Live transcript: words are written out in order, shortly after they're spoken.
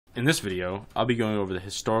In this video, I'll be going over the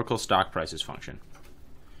historical stock prices function.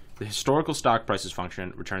 The historical stock prices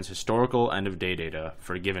function returns historical end-of-day data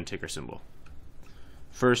for a given ticker symbol.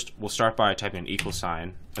 First, we'll start by typing an equal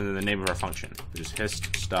sign and then the name of our function, which is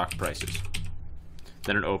hist stock prices,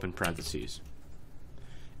 then an open parentheses.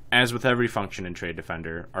 As with every function in Trade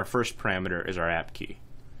Defender, our first parameter is our app key.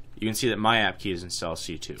 You can see that my app key is in cell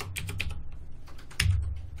C2.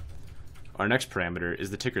 Our next parameter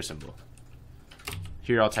is the ticker symbol.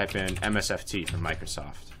 Here I'll type in MSFT from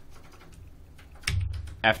Microsoft.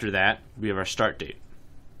 After that, we have our start date.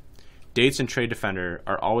 Dates in Trade Defender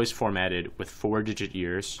are always formatted with 4-digit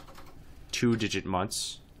years, 2-digit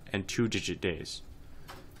months, and 2-digit days.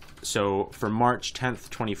 So for March 10th,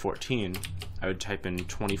 2014, I would type in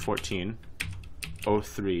 2014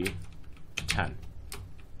 03 10.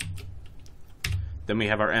 Then we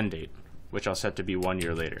have our end date, which I'll set to be 1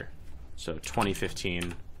 year later. So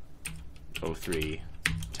 2015 03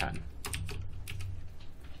 10.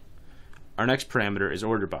 Our next parameter is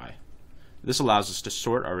order by. This allows us to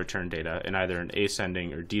sort our return data in either an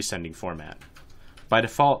ascending or descending format. By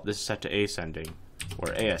default, this is set to ascending, or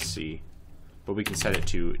ASC, but we can set it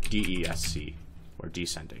to DESC, or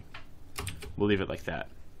descending. We'll leave it like that.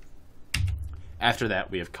 After that,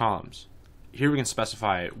 we have columns. Here we can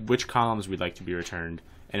specify which columns we'd like to be returned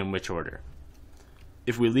and in which order.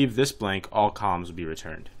 If we leave this blank, all columns will be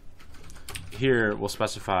returned. Here we'll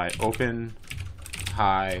specify open,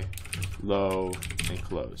 high, low, and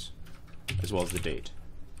close, as well as the date.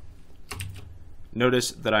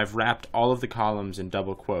 Notice that I've wrapped all of the columns in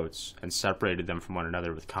double quotes and separated them from one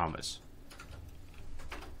another with commas.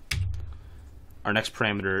 Our next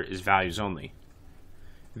parameter is values only.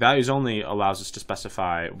 Values only allows us to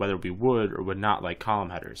specify whether we would or would not like column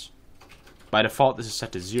headers. By default, this is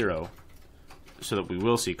set to 0, so that we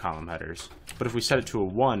will see column headers, but if we set it to a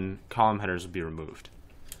 1, column headers will be removed.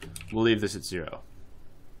 We'll leave this at 0.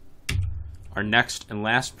 Our next and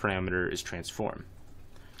last parameter is transform.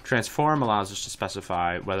 Transform allows us to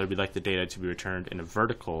specify whether we'd like the data to be returned in a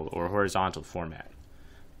vertical or horizontal format.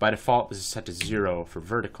 By default, this is set to 0 for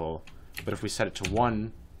vertical, but if we set it to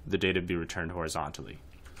 1, the data would be returned horizontally.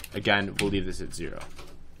 Again, we'll leave this at 0.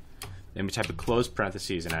 Then we type a close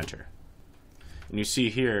parentheses and enter. And you see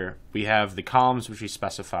here, we have the columns which we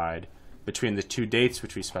specified between the two dates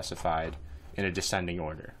which we specified in a descending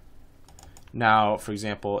order. Now, for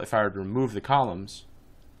example, if I were to remove the columns,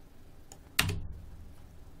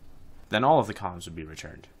 then all of the columns would be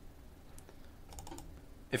returned.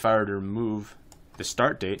 If I were to remove the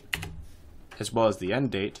start date, as well as the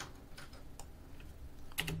end date,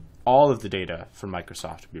 all of the data from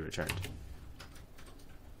Microsoft would be returned.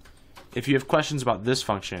 If you have questions about this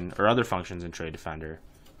function or other functions in Trade Defender,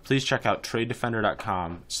 please check out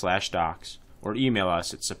tradedefender.com/docs or email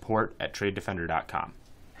us at support@tradedefender.com.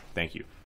 Thank you.